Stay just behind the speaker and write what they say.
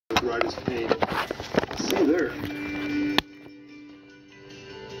arthritis pain. See you there.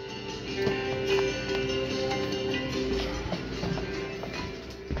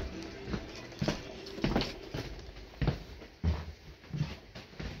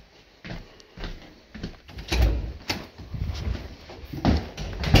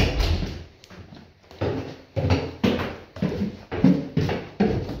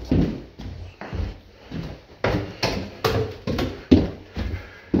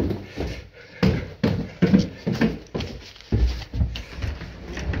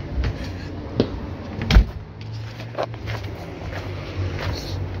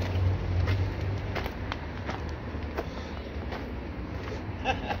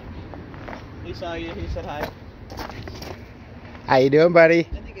 He saw you, he said hi. How you doing, buddy? I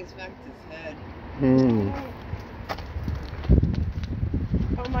think it smacked his head.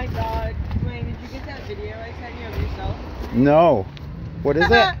 Oh my god. Wayne, did you get that video I sent you of yourself? No. What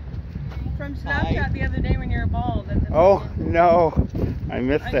is it? From Snapchat the other day when you were bald. Oh, no. I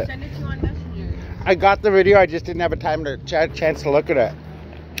missed I it. sent it to you on Messenger. I got the video, I just didn't have a chance to look at it.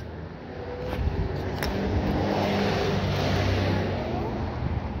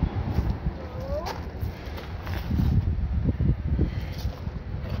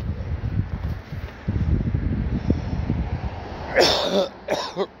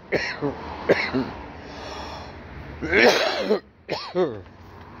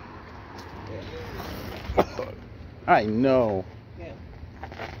 I know. Yeah.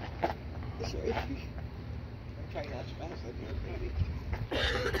 Sorry. I'm trying not to pass it.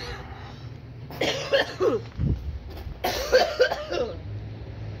 Oh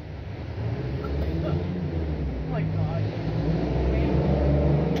my god.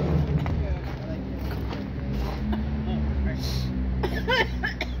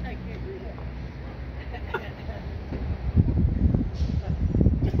 I can't read it.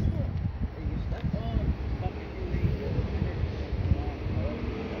 Are you stuck? Oh,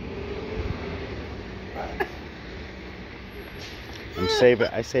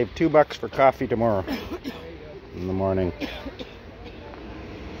 I saved $2 for coffee tomorrow in the morning.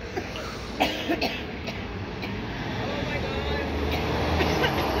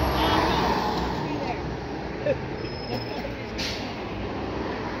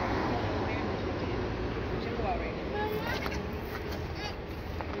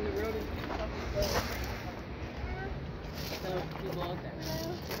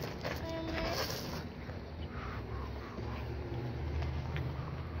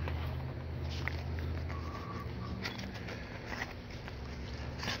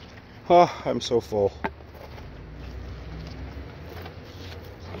 Oh, I'm so full.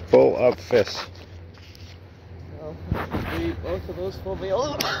 Full of fish. Oh, we eat both of those full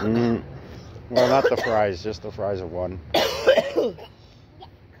meals. Well, not the fries, just the fries of one.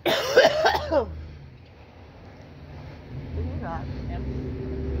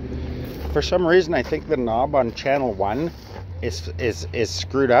 For some reason, I think the knob on channel 1 is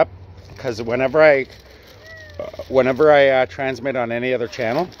screwed up, because whenever I transmit on any other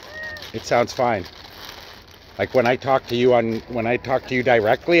channel, it sounds fine. Like when I talk to you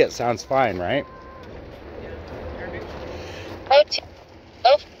directly, it sounds fine, right? 08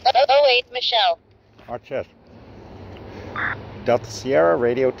 Michelle. Watch this. Delta Sierra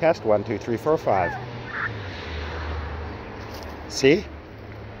radio test 1 2 3 4 5. See?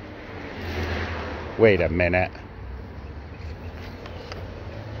 Wait a minute.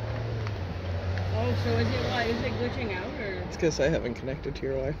 Oh, so is it glitching out, or? It's because I haven't connected to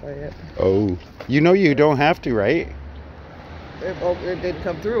your Wi-Fi yet. Oh, you don't have to, right? It didn't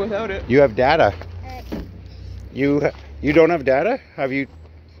come through without it. You have data. You don't have data? Have you?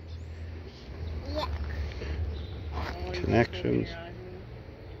 Yeah. Oh, Connections.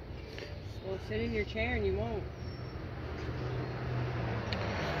 Well, sit in your chair and you won't.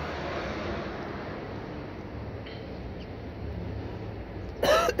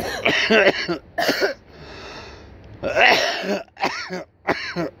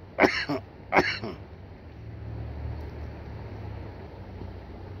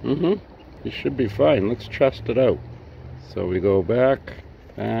 You should be fine. Let's test it out. So we go back,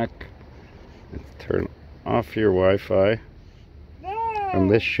 and turn off your Wi-Fi,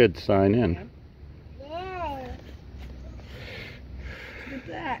 and this should sign in. What's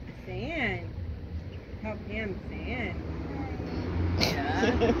that? Sand. Help him, sand. Yeah.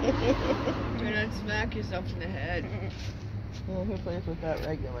 Try not to smack yourself in the head. Well, who plays with that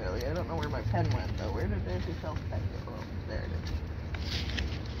regularly? I don't know where my pen went though. Where did the self-pen go? Oh, there it is.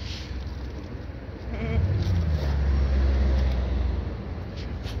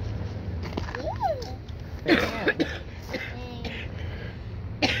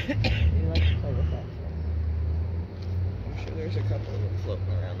 You like to play with that stuff. I'm sure there's a couple of them floating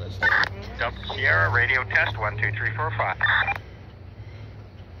around this thing. Delta Sierra, radio test 1, 2, 3, 4, 5.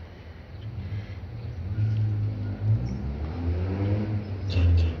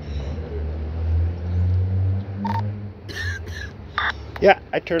 Yeah,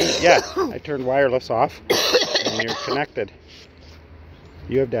 I turned wireless off and you're connected.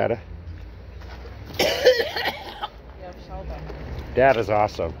 You have data. Data's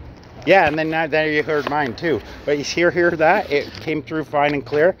awesome. Yeah, and then now there you heard mine too. But you hear that? It came through fine and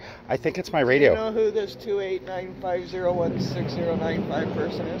clear. I think it's my radio. Do you know who this 28950169095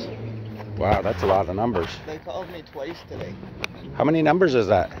 person is? Wow, that's a lot of numbers. They called me twice today. How many numbers is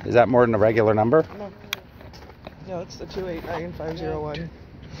that? Is that more than a regular number? No, it's the 289501.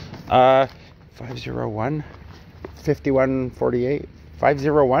 501 5148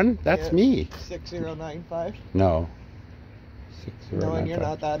 501? That's Yeah. me. 6095. No. No, and you're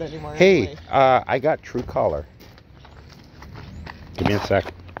not that anymore. Hey, Anyway. I got Truecaller. Give me a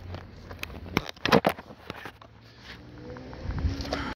sec.